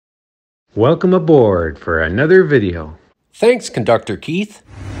Welcome aboard for another video. Thanks, Conductor Keith.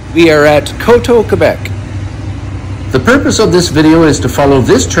 We are at Coteau, Quebec. The purpose of this video is to follow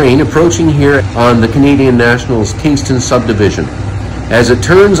this train approaching here on the Canadian National's Kingston subdivision, as it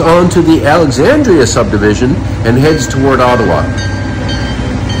turns onto the Alexandria subdivision and heads toward Ottawa.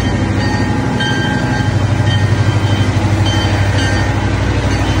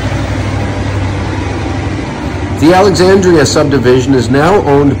 The Alexandria subdivision is now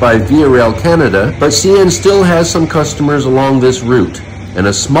owned by Via Rail Canada, but CN still has some customers along this route, and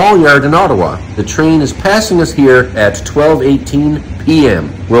a small yard in Ottawa. The train is passing us here at 12:18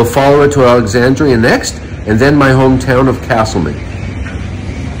 p.m. We'll follow it to Alexandria next, and then my hometown of Casselman.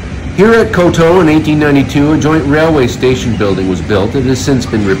 Here at Coteau in 1892, a joint railway station building was built. It has since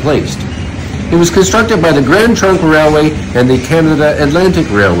been replaced. It was constructed by the Grand Trunk Railway and the Canada Atlantic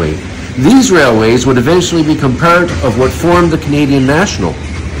Railway. These railways would eventually become part of what formed the Canadian National.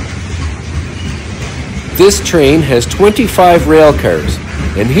 This train has 25 rail cars,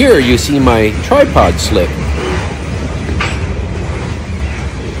 and here you see my tripod slip.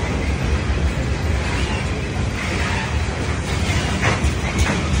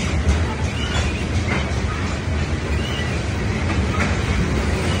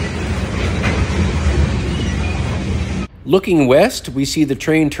 Looking west, we see the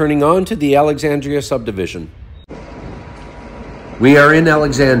train turning on to the Alexandria subdivision. We are in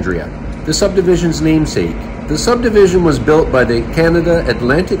Alexandria, the subdivision's namesake. The subdivision was built by the Canada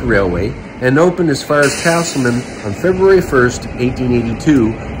Atlantic Railway and opened as far as Casselman on February 1st,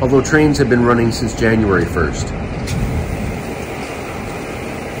 1882, although trains have been running since January 1st.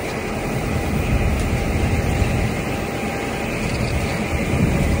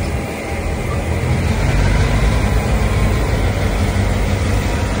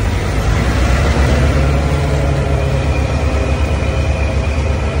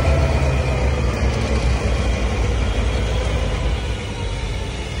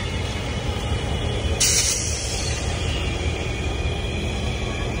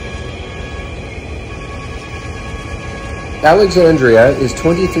 Alexandria is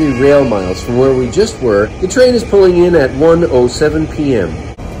 23 rail miles from where we just were. The train is pulling in at 1:07 p.m.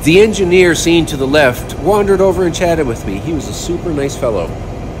 The engineer seen to the left wandered over and chatted with me. He was a super nice fellow.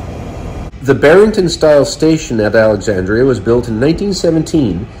 The Barrington-style station at Alexandria was built in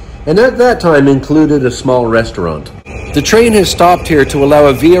 1917, and at that time included a small restaurant. The train has stopped here to allow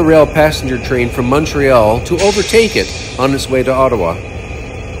a Via Rail passenger train from Montreal to overtake it on its way to Ottawa.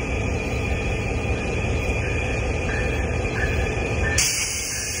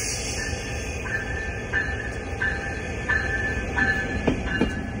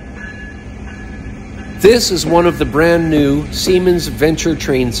 This is one of the brand new Siemens Venture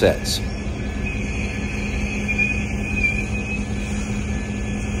train sets.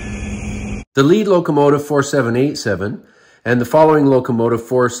 The lead locomotive 4787 and the following locomotive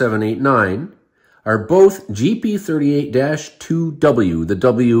 4789 are both GP38-2W, the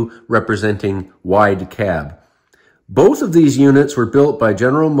W representing wide cab. Both of these units were built by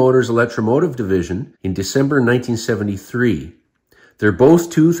General Motors Electro-motive division in December 1973. They're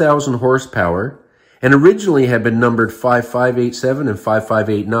both 2,000 horsepower and originally had been numbered 5587 and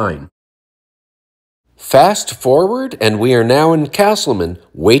 5589. Fast forward, and we are now in Casselman,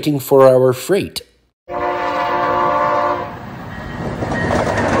 waiting for our freight.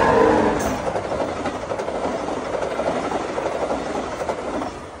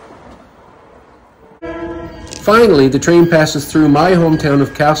 Finally, the train passes through my hometown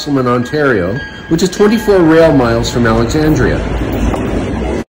of Casselman, Ontario, which is 24 rail miles from Alexandria.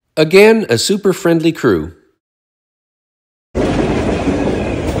 Again, a super friendly crew. The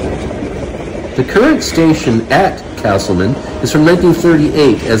current station at Casselman is from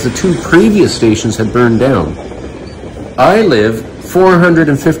 1938, as the two previous stations had burned down. I live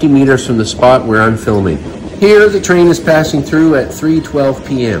 450 meters from the spot where I'm filming. Here, the train is passing through at 3:12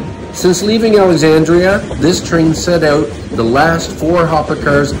 p.m. Since leaving Alexandria, this train set out the last 4 hopper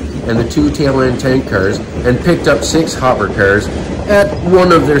cars and the 2 tail end tank cars and picked up 6 hopper cars at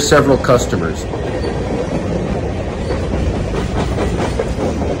one of their several customers.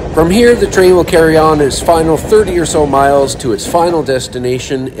 From here, the train will carry on its final 30 or so miles to its final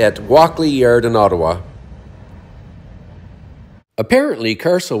destination at Walkley Yard in Ottawa. Apparently,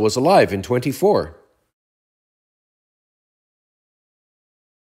 Carso was alive in '24.